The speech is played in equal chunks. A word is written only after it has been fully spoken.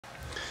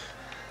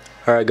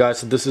Alright guys,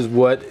 so this is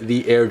what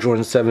the Air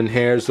Jordan 7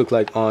 Hares look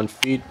like on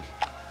feet.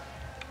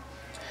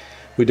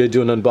 We did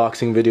do an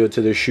unboxing video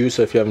to the shoe,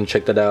 so if you haven't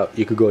checked that out,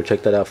 you could go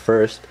check that out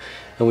first.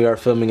 And we are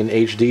filming in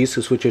HD,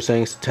 so switch your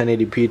settings to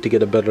 1080p to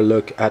get a better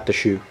look at the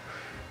shoe.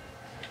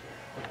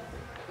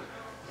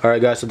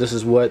 Alright guys, so this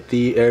is what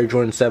the Air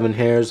Jordan 7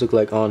 Hares look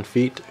like on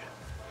feet.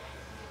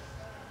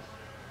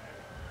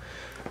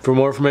 For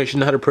more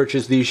information on how to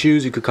purchase these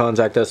shoes, you could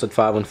contact us at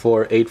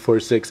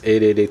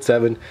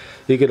 514-846-8887.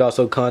 You could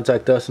also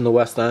contact us in the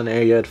West Island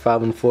area at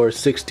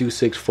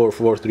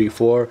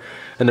 514-626-4434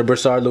 and the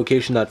Brossard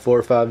location at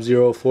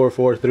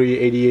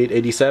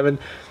 450-443-8887.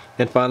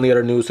 And finally at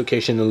our newest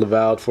location in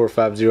Laval at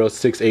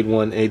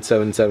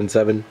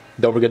 450-681-8777.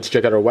 Don't forget to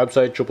check out our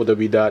website,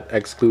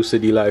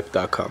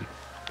 www.exclucitylife.com.